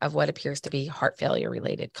 47 of what appears to be heart failure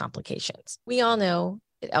related complications. We all know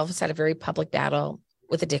that Elvis had a very public battle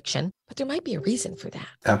with addiction, but there might be a reason for that.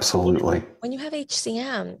 Absolutely. When you have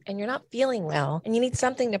HCM and you're not feeling well and you need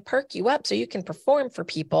something to perk you up so you can perform for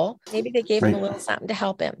people, maybe they gave him a little something to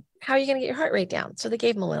help him. How are you going to get your heart rate down? So they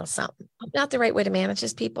gave him a little something. Not the right way to manage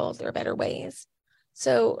his people. There are better ways.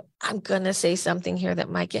 So I'm going to say something here that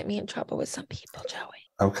might get me in trouble with some people, Joey.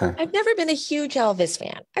 Okay. I've never been a huge Elvis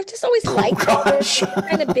fan. I've just always liked Elvis. I've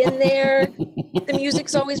kind of been there. The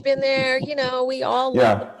music's always been there. We all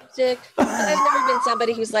love the music. But I've never been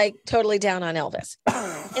somebody who's like totally down on Elvis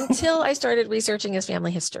until I started researching his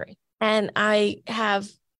family history. And I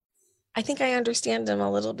think I understand him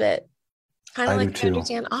a little bit, kind of like I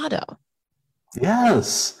understand Otto.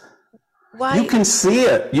 Yes. Why? You can see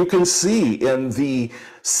it. You can see in the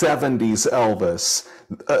 70s Elvis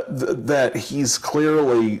that he's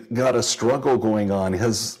clearly got a struggle going on.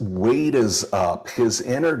 His weight is up, his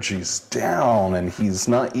energy's down, and he's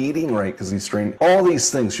not eating right because he's strained. All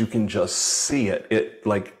these things, you can just see it.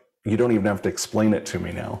 You don't even have to explain it to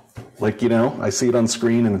me now. I see it on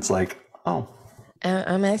screen and it's like, oh.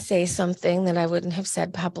 I'm going to say something that I wouldn't have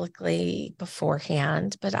said publicly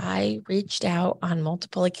beforehand, but I reached out on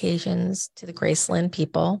multiple occasions to the Graceland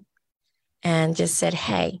people and just said,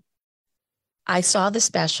 hey, I saw the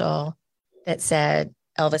special that said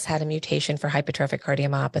Elvis had a mutation for hypertrophic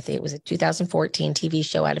cardiomyopathy. It was a 2014 TV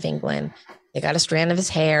show out of England. They got a strand of his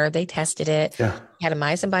hair. They tested it. Yeah. He had a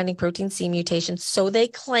myosin-binding protein C mutation. So they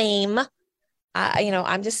claim,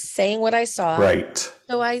 I'm just saying what I saw. Right.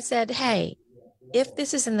 So I said, hey, if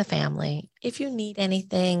this is in the family, if you need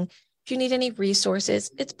anything, if you need any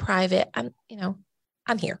resources, it's private.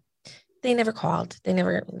 I'm here. They never called. They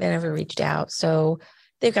never reached out. So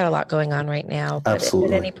they've got a lot going on right now, but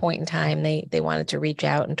Absolutely. at any point in time they wanted to reach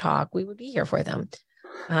out and talk, we would be here for them.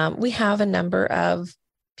 We have a number of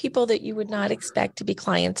people that you would not expect to be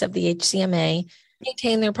clients of the HCMA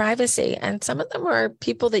maintain their privacy. And some of them are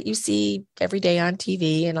people that you see every day on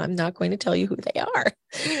TV, and I'm not going to tell you who they are.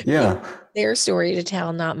 Yeah. Their story to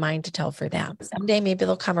tell, not mine to tell for them. Someday maybe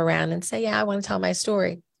they'll come around and say, yeah, I want to tell my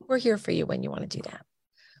story. We're here for you when you want to do that.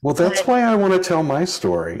 Well, that's why I want to tell my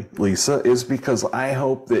story, Lisa, is because I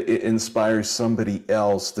hope that it inspires somebody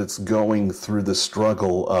else that's going through the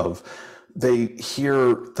struggle of they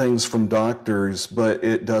hear things from doctors, but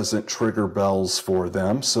it doesn't trigger bells for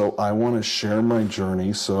them. So I want to share my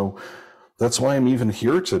journey. So that's why I'm even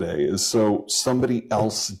here today, is so somebody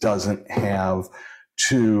else doesn't have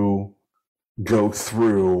to go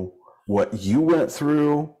through what you went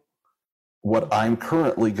through, what I'm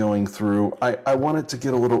currently going through. I want it to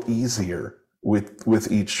get a little easier with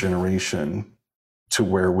each generation, to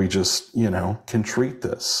where we just, can treat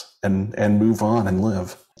this and move on and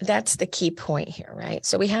live. That's the key point here, right?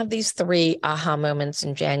 So we have these 3 aha moments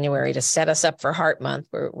in January to set us up for Heart Month,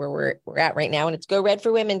 where we're at right now. And it's Go Red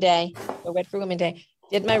for Women Day. Go Red for Women Day.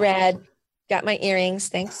 Did my red, got my earrings.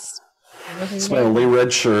 Thanks. It's my only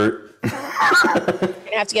red shirt. I'm gonna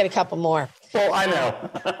have to get a couple more. Well, I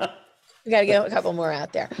know. We got to get a couple more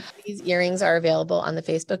out there. These earrings are available on the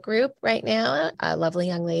Facebook group right now. A lovely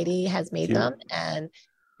young lady has made them, and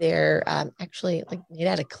they're actually like made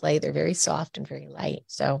out of clay. They're very soft and very light.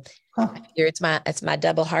 So I figure it's my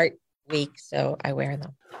double heart week, so I wear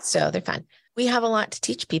them. So they're fun. We have a lot to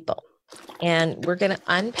teach people, and we're going to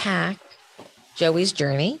unpack Joey's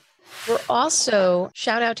journey. We're also,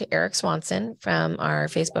 shout out to Eric Swanson from our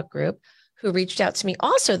Facebook group, who reached out to me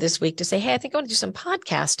also this week to say, hey, I think I want to do some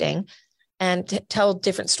podcasting and to tell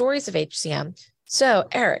different stories of HCM. So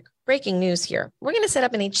Eric, breaking news here. We're going to set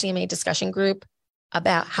up an HCMA discussion group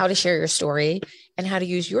about how to share your story and how to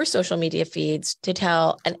use your social media feeds to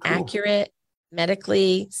tell an accurate,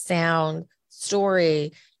 medically sound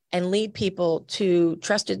story and lead people to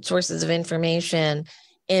trusted sources of information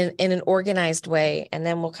in an organized way. And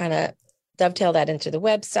then we'll kind of dovetail that into the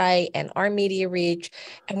website and our media reach.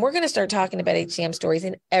 And we're going to start talking about HCM stories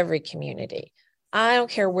in every community. I don't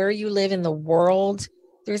care where you live in the world,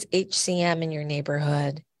 there's HCM in your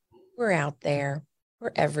neighborhood. We're out there.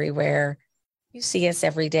 We're everywhere. You see us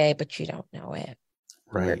every day, but you don't know it.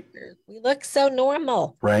 Right. We look so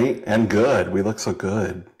normal. Right. And good. We look so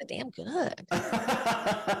good. Damn good.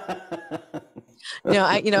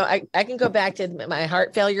 I can go back to my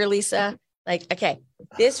heart failure, Lisa. Like, okay,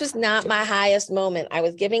 this was not my highest moment. I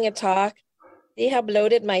was giving a talk. See how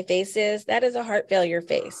bloated my face is? That is a heart failure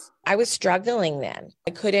face. I was struggling then.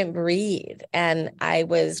 I couldn't breathe, and I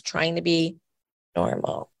was trying to be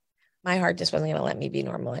normal. My heart just wasn't going to let me be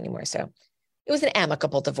normal anymore. So it was an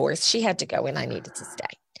amicable divorce. She had to go, and I needed to stay.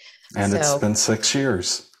 And it's been 6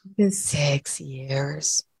 years. It's been 6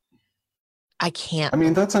 years. I can't. I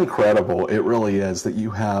mean, that's incredible. It really is, that you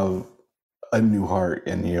have a new heart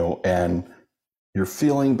in you and you're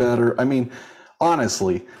feeling better. I mean,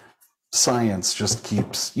 honestly, science just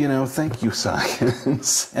keeps, thank you,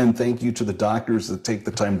 science. And thank you to the doctors that take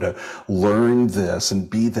the time to learn this and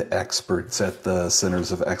be the experts at the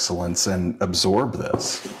centers of excellence and absorb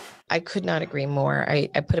this. I could not agree more. I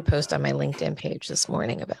put a post on my LinkedIn page this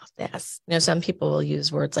morning about this. Some people will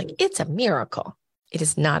use words like, it's a miracle. It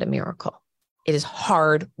is not a miracle. It is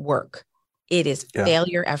hard work. It is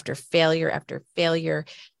failure after failure after failure,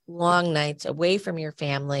 long nights away from your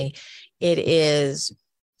family. It is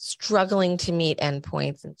struggling to meet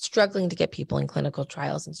endpoints and struggling to get people in clinical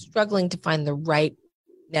trials and struggling to find the right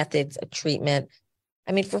methods of treatment.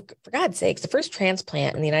 I mean, for God's sakes, the first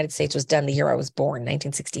transplant in the United States was done the year I was born,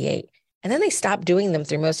 1968. And then they stopped doing them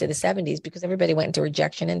through most of the 70s because everybody went into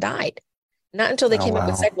rejection and died. Not until they came up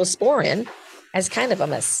with cyclosporin as kind of a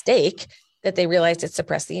mistake that they realized it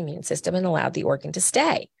suppressed the immune system and allowed the organ to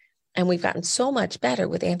stay. And we've gotten so much better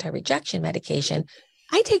with anti-rejection medication.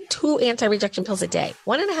 I take 2 anti-rejection pills a day,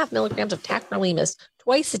 1.5 milligrams of tacrolimus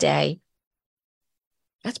twice a day.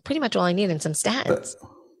 That's pretty much all I need, and some statins.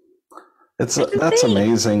 That's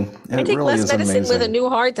amazing. I take less medicine with a new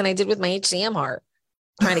heart than I did with my HCM heart,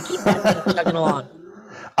 trying to keep that thing chugging along.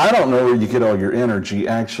 I don't know where you get all your energy,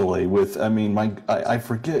 actually. I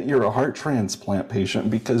forget you're a heart transplant patient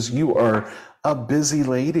because you are a busy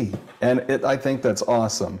lady. And I think that's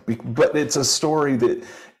awesome. But it's a story that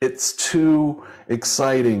it's too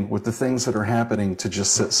exciting with the things that are happening to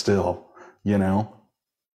just sit still,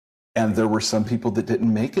 And there were some people that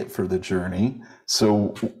didn't make it for the journey.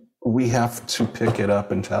 So we have to pick it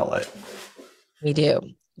up and tell it. We do.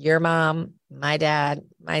 your mom, my dad,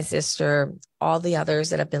 my sister, all the others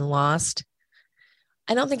that have been lost.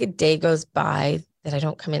 I don't think a day goes by that I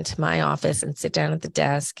don't come into my office and sit down at the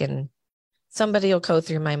desk and somebody will go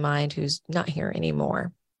through my mind who's not here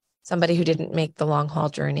anymore. Somebody who didn't make the long haul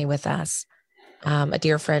journey with us. A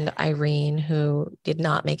dear friend, Irene, who did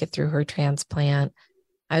not make it through her transplant.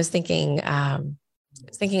 I was thinking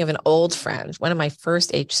of an old friend, one of my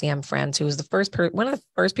first HCM friends, who was one of the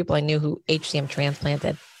first people I knew who HCM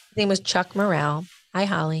transplanted. His name was Chuck Morrell. Hi,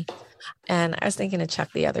 Holly. And I was thinking of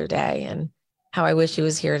Chuck the other day and how I wish he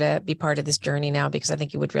was here to be part of this journey now, because I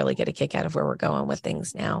think he would really get a kick out of where we're going with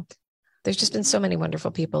things now. There's just been so many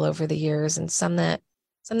wonderful people over the years, and some that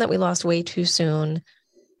we lost way too soon.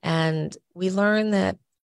 And we learn that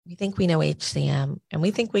we think we know HCM and we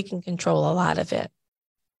think we can control a lot of it.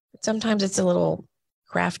 But sometimes it's a little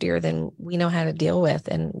craftier than we know how to deal with,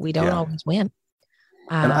 and we don't always win.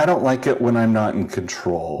 And I don't like it when I'm not in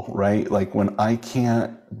control, right? Like when I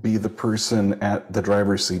can't be the person at the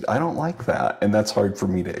driver's seat, I don't like that. And that's hard for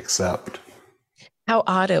me to accept. How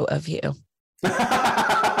Otto of you.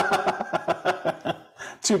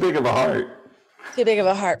 Too big of a heart. Too big of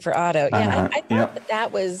a heart for Otto. Yeah, I thought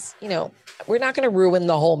that was, we're not going to ruin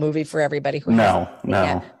the whole movie for everybody who hasn't seen it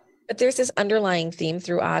yet. But there's this underlying theme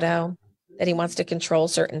through Otto that he wants to control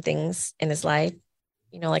certain things in his life.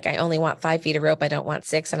 Like, I only want 5 feet of rope. I don't want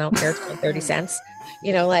 6. I don't care. It's only 30 cents.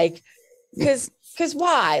 Because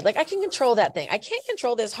why? Like, I can control that thing. I can't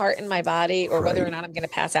control this heart in my body, or whether or not I'm going to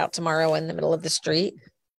pass out tomorrow in the middle of the street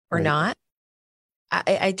or not.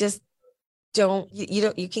 I just don't.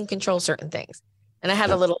 You can control certain things. And I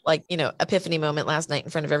had a little epiphany moment last night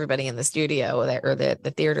in front of everybody in the studio or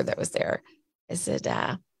the theater that was there. I said,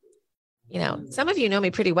 some of you know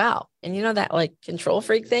me pretty well. And that control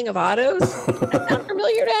freak thing of Otto's, that sound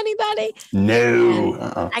familiar to anybody?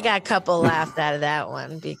 No. I got a couple laughs out of that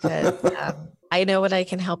one because I know what I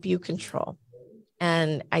can help you control.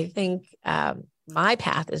 And I think my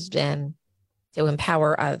path has been to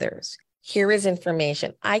empower others. Here is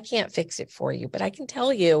information. I can't fix it for you, but I can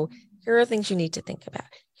tell you, here are things you need to think about.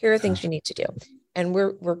 Here are things you need to do. And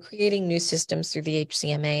we're creating new systems through the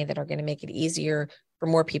HCMA that are going to make it easier for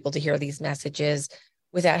more people to hear these messages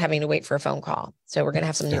without having to wait for a phone call. So we're going to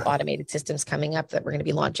have some new automated systems coming up that we're going to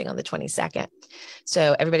be launching on the 22nd.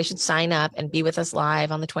 So everybody should sign up and be with us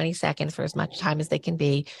live on the 22nd for as much time as they can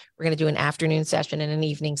be. We're going to do an afternoon session and an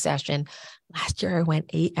evening session. Last year I went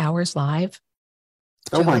 8 hours live.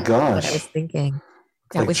 Oh my gosh. What I was thinking.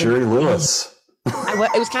 That was Jerry Lewis.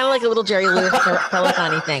 It was kind of like a little Jerry Lewis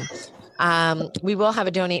telethon thing. We will have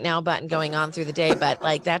a donate now button going on through the day, but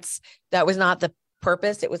that was not the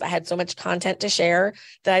purpose. I had so much content to share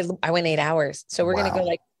that I went 8 hours. So we're going to go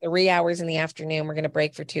 3 hours in the afternoon. We're going to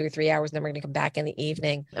break for 2 or 3 hours. And then we're going to come back in the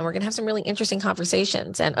evening, and we're going to have some really interesting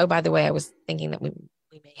conversations. And oh, by the way, I was thinking that we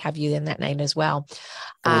may have you in that night as well.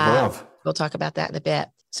 We'll talk about that in a bit.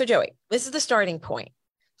 So Joey, this is the starting point.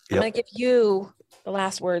 I'm going to give you the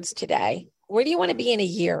last words today. Where do you want to be in a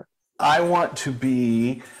year? I want to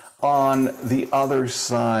be on the other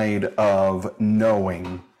side of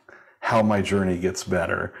knowing how my journey gets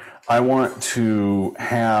better. I want to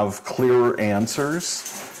have clearer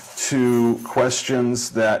answers to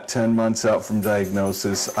questions that 10 months out from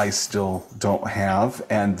diagnosis I still don't have,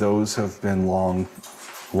 and those have been long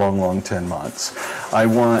 10 months. I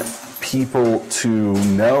want people to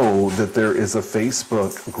know that there is a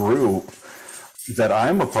Facebook group that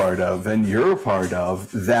I'm a part of and you're a part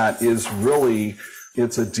of that is really,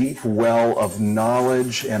 it's a deep well of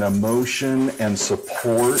knowledge and emotion and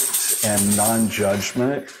support and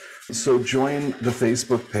non-judgment. So join the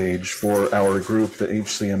Facebook page for our group, the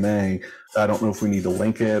HCMA. I don't know if we need to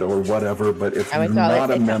link it or whatever, but if you're not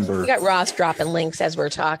a member. We got Ross dropping links as we're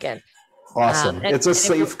talking. Awesome. It's a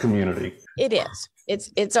safe community. It is.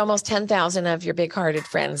 It's almost 10,000 of your big-hearted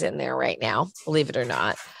friends in there right now, believe it or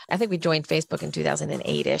not. I think we joined Facebook in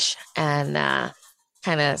 2008-ish and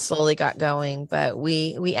kind of slowly got going, but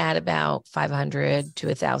we add about 500 to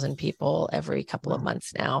 1,000 people every couple of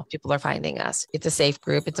months now. People are finding us. It's a safe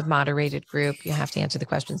group. It's a moderated group. You have to answer the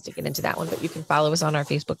questions to get into that one, but you can follow us on our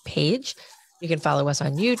Facebook page. You can follow us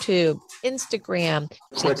on YouTube, Instagram.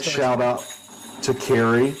 Quick shout out to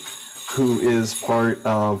Carrie, who is part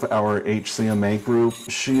of our HCMA group.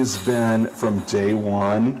 She's been from day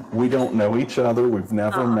one. We don't know each other. We've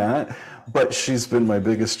never met, but she's been my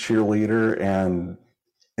biggest cheerleader and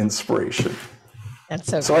inspiration. That's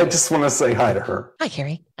so great. I just want to say hi to her. Hi,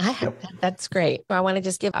 Carrie. That's great. I want to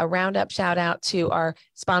just give a roundup shout out to our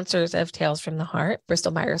sponsors of Tales from the Heart,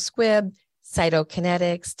 Bristol Myers Squibb,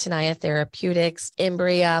 Cytokinetics, Tenaya Therapeutics,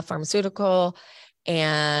 Imbria Pharmaceutical,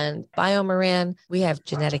 And BioMarin, we have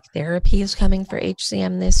genetic therapies coming for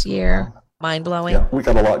HCM this year. Mind blowing. Yeah, we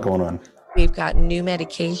got a lot going on. We've got new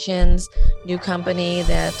medications, new company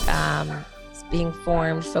that is being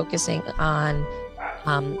formed, focusing on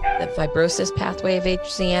the fibrosis pathway of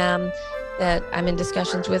HCM that I'm in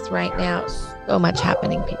discussions with right now. So much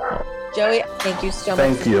happening, people. Joey, thank you so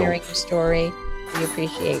much for sharing your story. We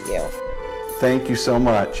appreciate you. Thank you so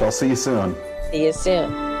much. I'll see you soon. See you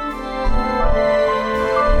soon.